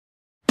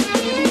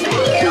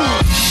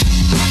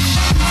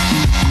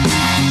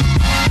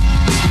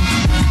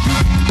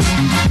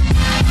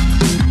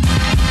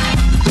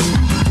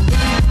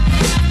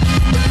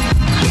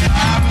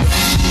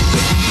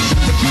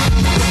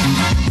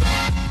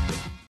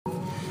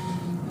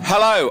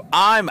Hello,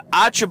 I'm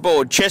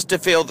Archibald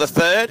Chesterfield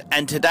III,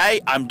 and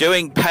today I'm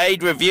doing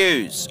paid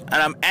reviews,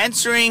 and I'm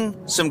answering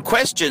some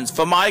questions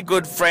for my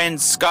good friend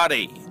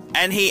Scotty.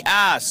 And he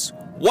asks,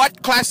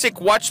 what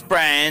classic watch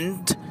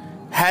brand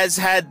has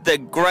had the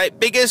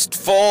biggest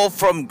fall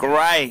from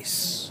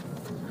grace?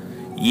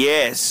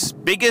 Yes,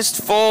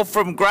 biggest fall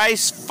from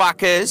grace,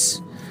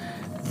 fuckers.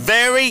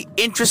 Very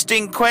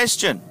interesting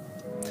question.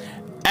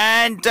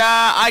 And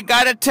I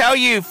gotta tell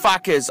you,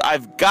 fuckers,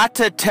 I've got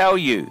to tell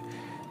you,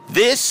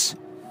 this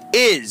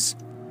is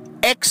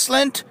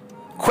excellent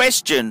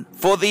question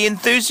for the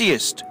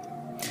enthusiast.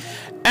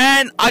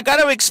 And I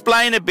got to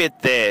explain a bit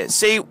there.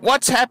 See,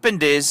 what's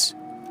happened is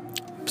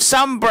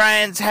some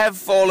brands have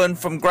fallen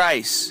from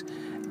grace.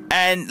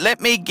 And let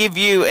me give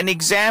you an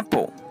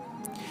example.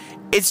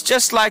 It's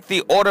just like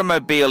the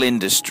automobile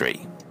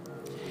industry.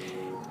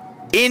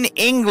 In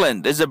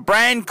England, there's a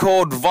brand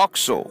called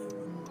Vauxhall.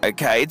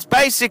 Okay,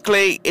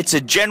 it's a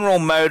General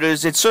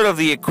Motors. It's sort of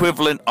the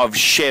equivalent of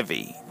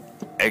Chevy.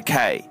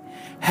 Okay,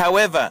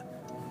 however,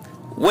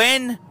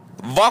 when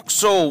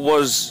Vauxhall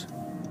was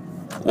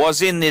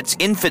in its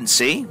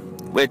infancy,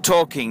 we're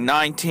talking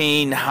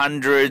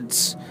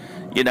 1900s,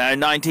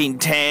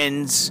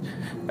 1910s,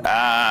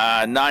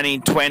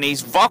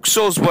 1920s,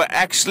 Vauxhalls were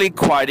actually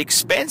quite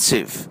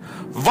expensive.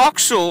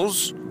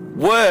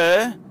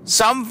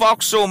 Some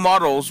Vauxhall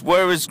models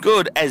were as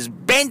good as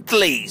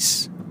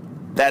Bentleys.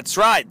 That's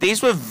right,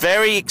 these were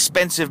very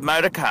expensive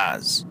motor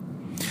cars.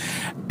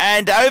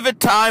 And over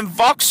time,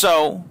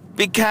 Vauxhall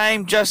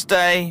became just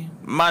a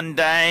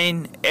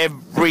mundane,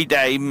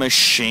 everyday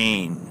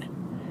machine.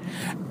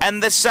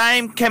 And the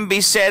same can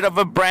be said of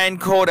a brand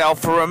called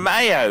Alfa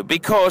Romeo,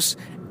 because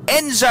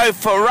Enzo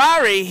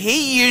Ferrari,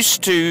 he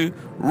used to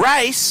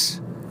race,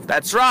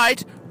 that's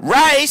right,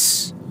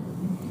 race.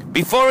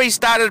 Before he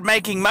started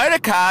making motor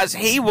cars,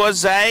 he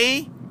was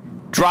a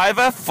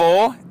driver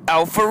for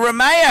Alfa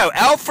Romeo.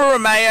 Alfa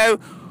Romeo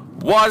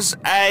was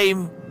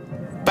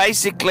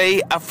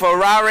basically a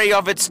Ferrari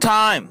of its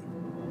time.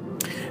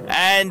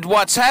 And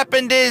what's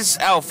happened is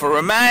Alfa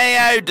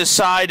Romeo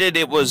decided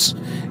it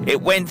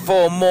went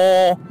for a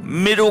more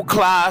middle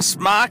class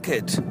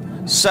market.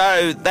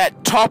 So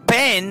that top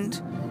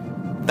end,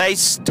 they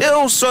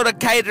still sort of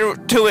cater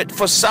to it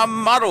for some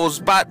models,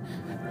 but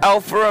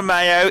Alfa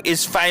Romeo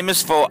is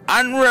famous for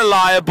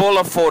unreliable,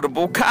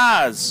 affordable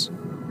cars.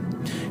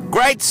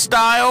 Great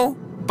style,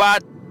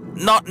 but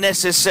not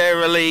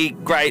necessarily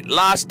great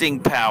lasting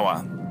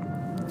power.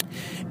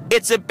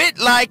 It's a bit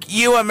like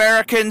you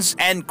Americans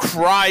and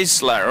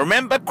Chrysler.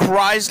 Remember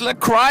Chrysler?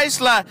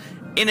 Chrysler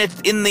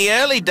in the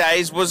early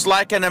days was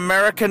like an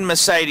American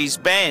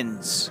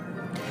Mercedes-Benz.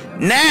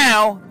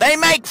 Now they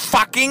make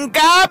fucking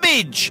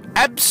garbage.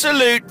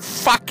 Absolute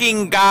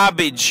fucking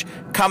garbage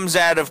comes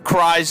out of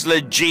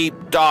Chrysler, Jeep,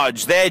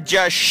 Dodge. They're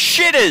just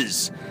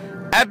shitters.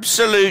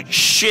 Absolute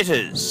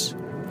shitters.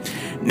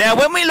 Now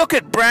when we look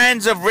at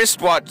brands of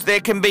wristwatch,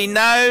 there can be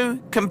no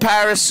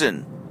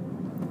comparison.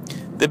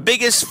 The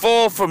biggest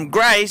fall from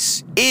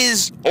grace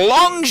is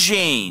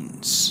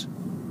Longines.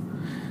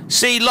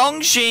 See,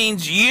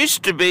 Longines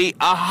used to be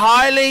a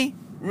highly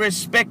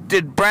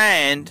respected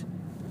brand,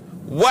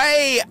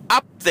 way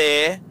up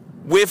there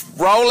with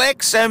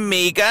Rolex,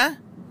 Omega,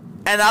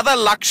 and other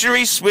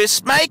luxury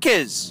Swiss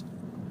makers.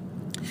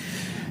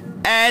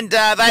 And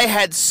they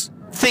had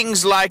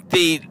things like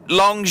the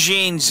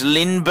Longines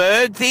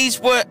Lindbergh.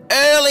 These were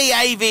early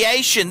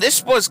aviation.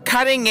 This was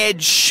cutting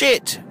edge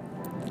shit.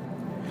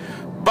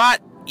 But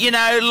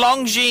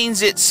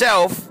Longines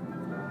itself,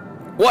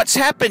 what's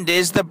happened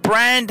is the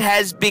brand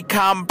has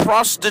become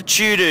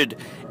prostituted.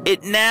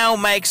 It now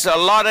makes a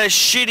lot of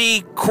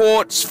shitty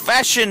quartz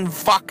fashion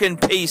fucking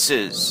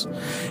pieces.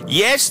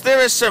 Yes,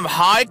 there are some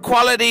high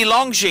quality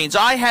Longines.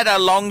 I had a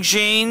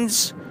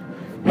Longines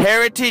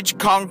Heritage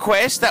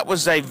Conquest. That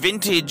was a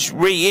vintage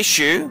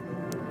reissue.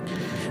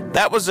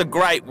 That was a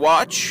great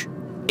watch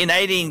in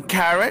 18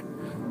 karat.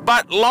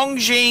 But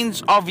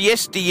Longines of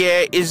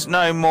yesteryear is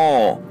no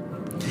more.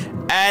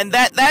 And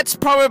that's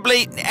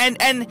probably,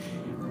 and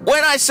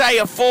when I say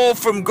a fall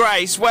from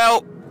grace,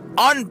 well,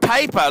 on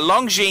paper,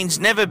 Longines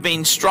never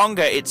been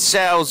stronger. It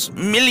sells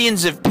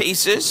millions of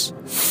pieces.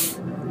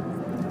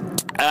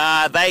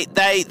 They're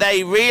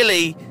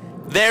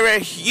a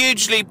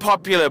hugely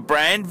popular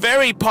brand,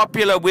 very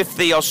popular with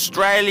the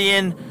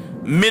Australian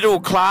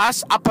middle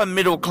class, upper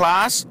middle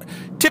class,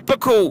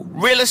 typical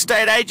real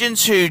estate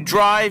agents who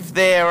drive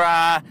their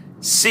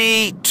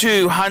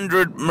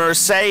C200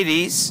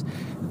 Mercedes.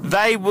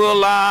 They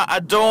will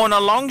adorn a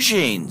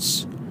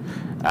Longines.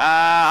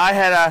 I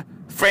had a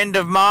friend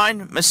of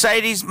mine,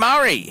 Mercedes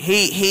Murray.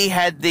 He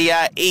had the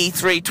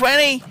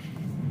E320,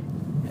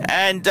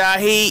 and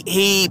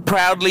he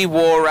proudly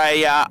wore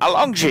a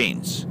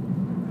Longines.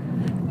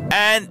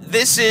 And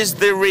this is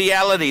the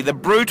reality. The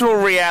brutal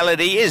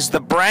reality is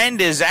the brand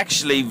is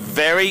actually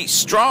very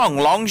strong.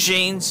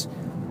 Longines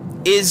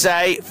is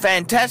a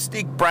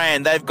fantastic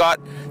brand.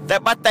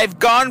 But they've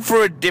gone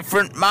for a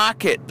different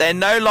market. They're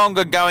no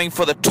longer going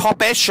for the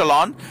top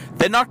echelon.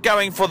 They're not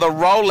going for the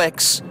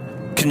Rolex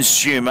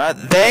consumer.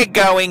 They're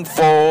going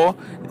for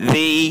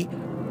the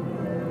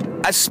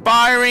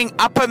aspiring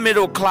upper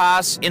middle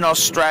class in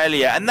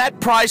Australia, and that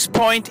price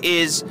point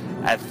is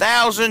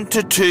 $1,000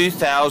 to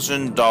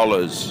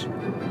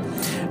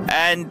 $2,000.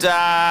 And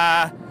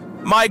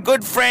my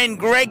good friend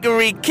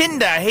Gregory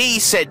Kinder, he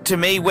said to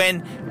me,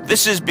 when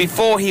this is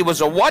before he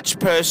was a watch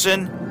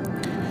person,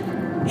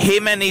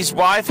 him and his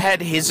wife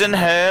had his and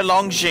her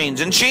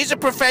Longines, and she's a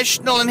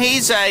professional and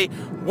he's a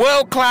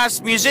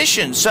world-class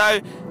musician. So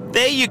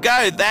there you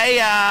go.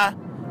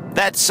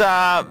 That's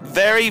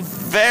very,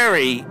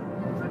 very,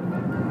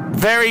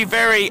 very,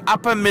 very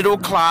upper middle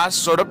class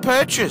sort of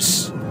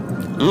purchase.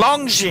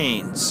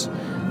 Longines.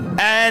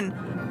 And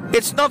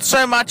it's not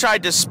so much I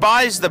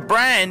despise the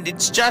brand,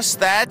 it's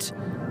just that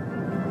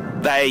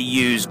they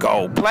use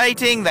gold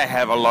plating, they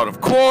have a lot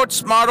of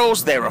quartz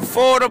models, they're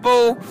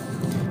affordable,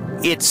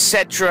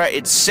 etc.,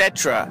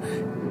 etc.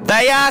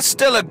 They are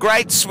still a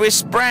great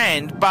Swiss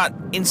brand, but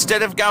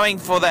instead of going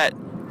for that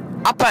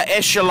upper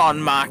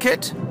echelon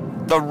market,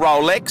 the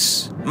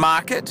Rolex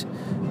market,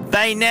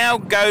 they now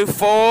go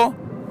for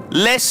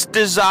less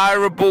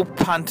desirable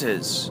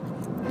punters.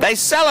 They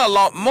sell a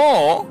lot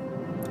more.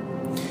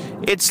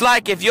 It's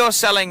like if you're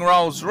selling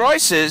Rolls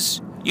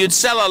Royces, you'd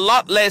sell a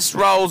lot less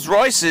Rolls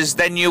Royces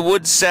than you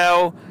would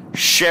sell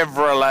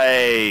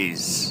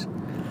Chevrolets.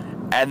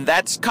 And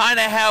that's kind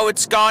of how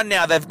it's gone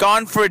now. They've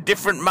gone for a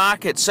different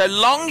market. So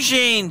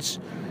Longines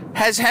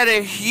has had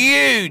a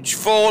huge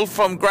fall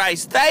from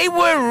grace. They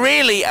were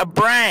really a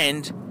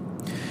brand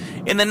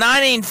in the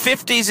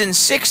 1950s and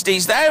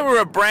 60s. They were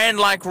a brand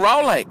like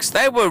Rolex.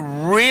 They were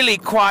really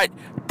quite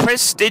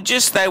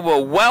prestigious. They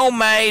were well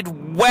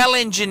made, well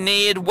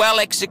engineered, well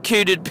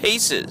executed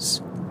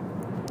pieces.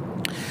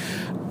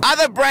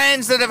 Other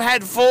brands that have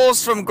had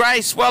falls from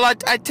grace, well,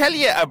 I tell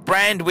you, a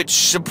brand which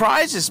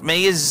surprises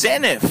me is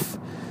Zenith.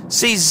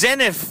 See,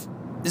 Zenith,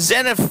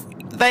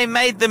 they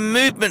made the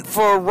movement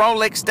for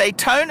Rolex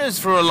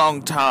Daytonas for a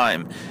long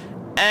time,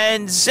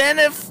 and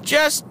Zenith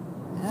just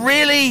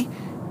really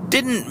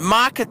didn't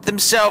market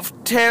themselves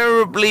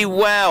terribly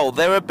well.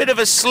 They're a bit of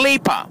a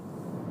sleeper.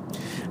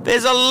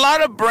 There's a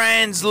lot of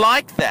brands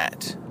like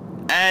that,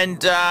 and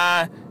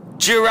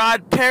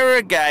Gerard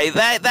Perregay,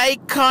 they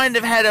kind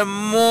of had a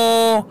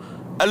more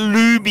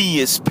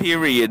illustrious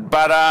period,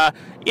 but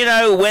you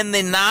know, when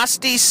the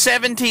nasty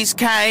 70s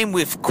came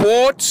with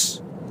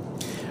quartz,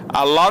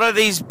 a lot of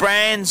these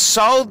brands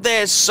sold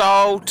their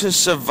soul to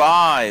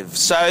survive.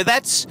 So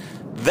that's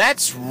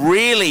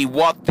really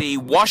what the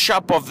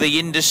wash-up of the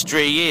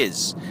industry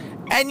is.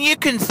 And you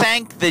can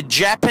thank the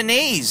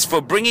Japanese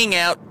for bringing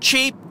out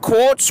cheap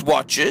quartz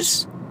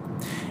watches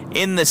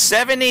in the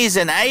 70s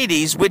and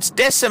 80s, which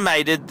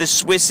decimated the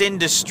Swiss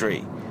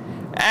industry.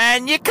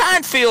 And you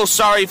can't feel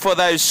sorry for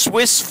those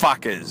Swiss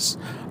fuckers.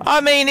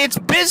 I mean, it's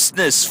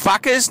business,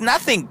 fuckers.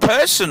 Nothing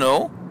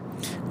personal.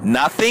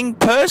 Nothing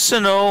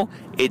personal.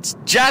 It's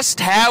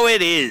just how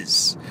it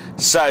is.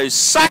 So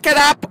suck it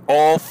up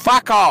or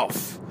fuck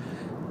off.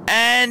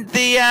 And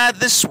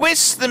the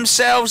Swiss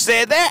themselves,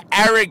 they're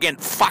arrogant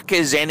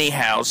fuckers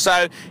anyhow.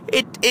 So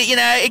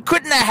it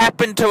couldn't have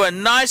happened to a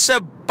nicer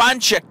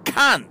bunch of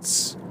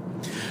cunts.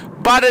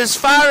 But as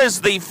far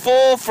as the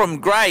fall from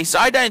grace,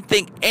 I don't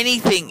think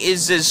anything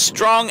is as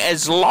strong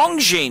as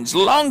Longines.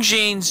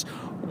 Longines,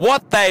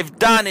 what they've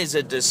done is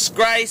a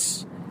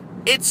disgrace.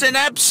 It's an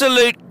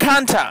absolute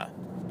cunter.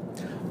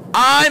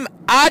 I'm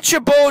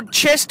Archibald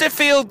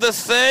Chesterfield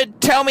III.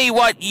 Tell me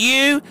what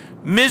you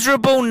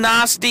miserable,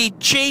 nasty,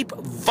 cheap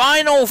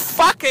vinyl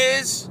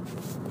fuckers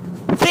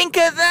think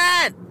of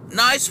that.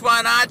 Nice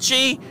one,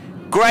 Archie.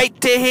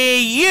 Great to hear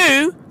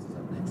you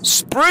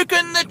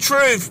spruiking the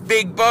truth,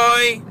 big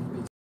boy.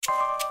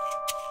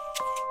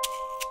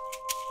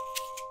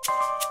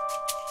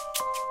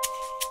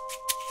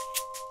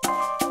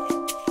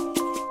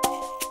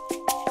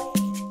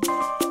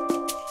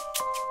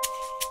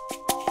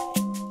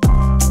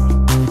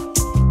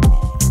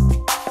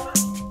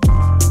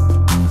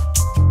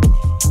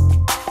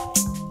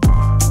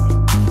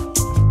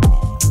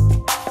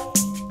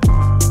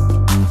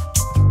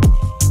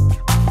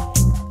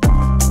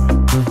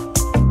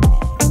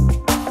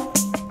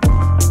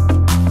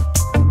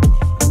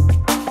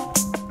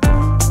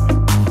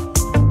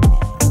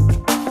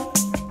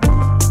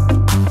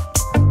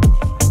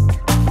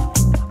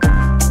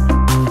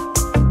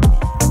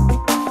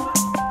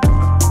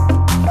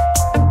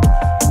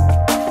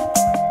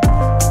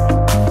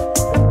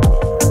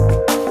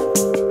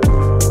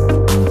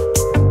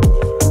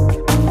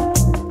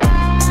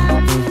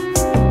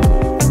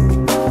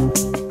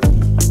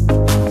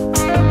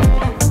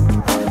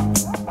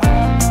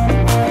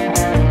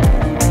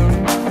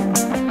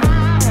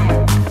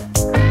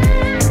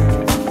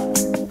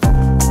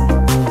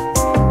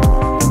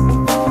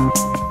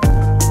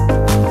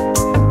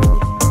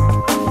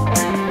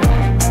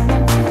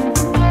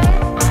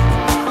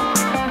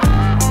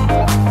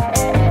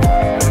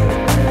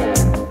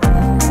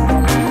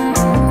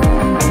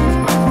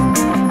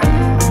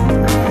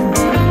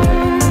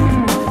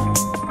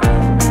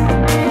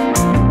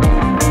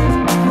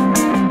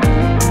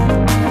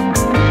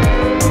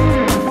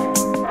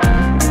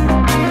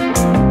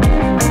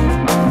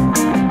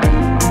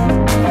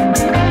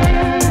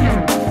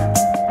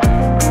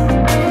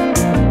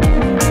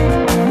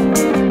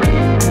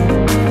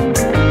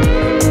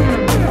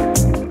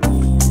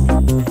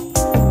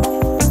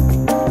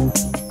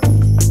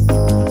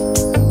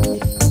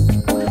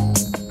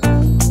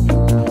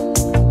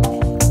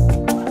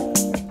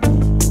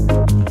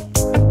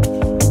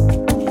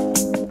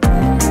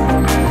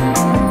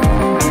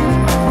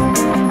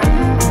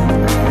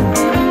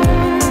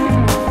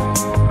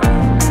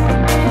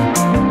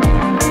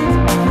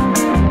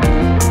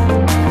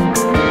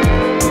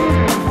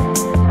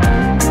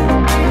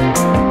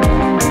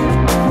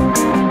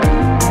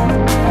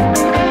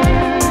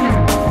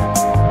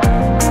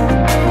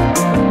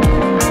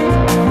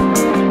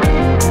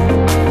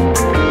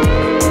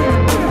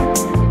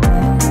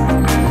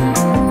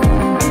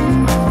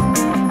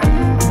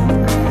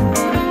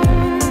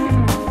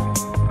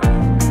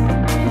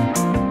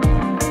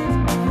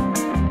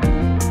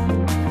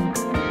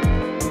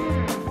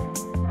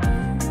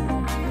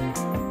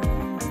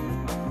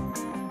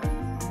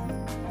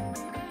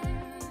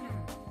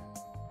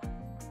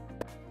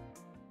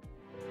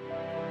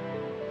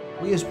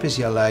 We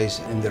specialize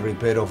in the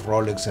repair of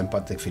Rolex and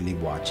Patek Philippe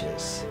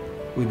watches.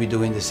 We've been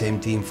doing the same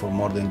thing for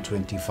more than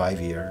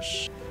 25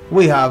 years.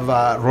 We have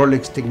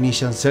Rolex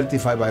technicians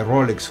certified by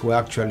Rolex who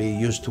actually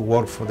used to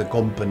work for the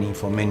company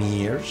for many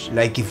years,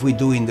 like if we're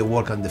doing the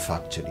work on the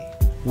factory.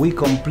 We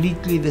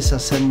completely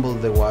disassemble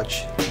the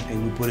watch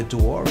and we put it to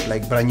work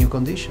like brand new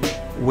condition.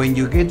 When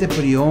you get a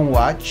pre-owned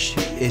watch,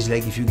 it's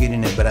like if you're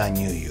getting a brand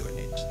new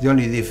unit. The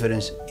only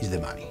difference is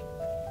the money.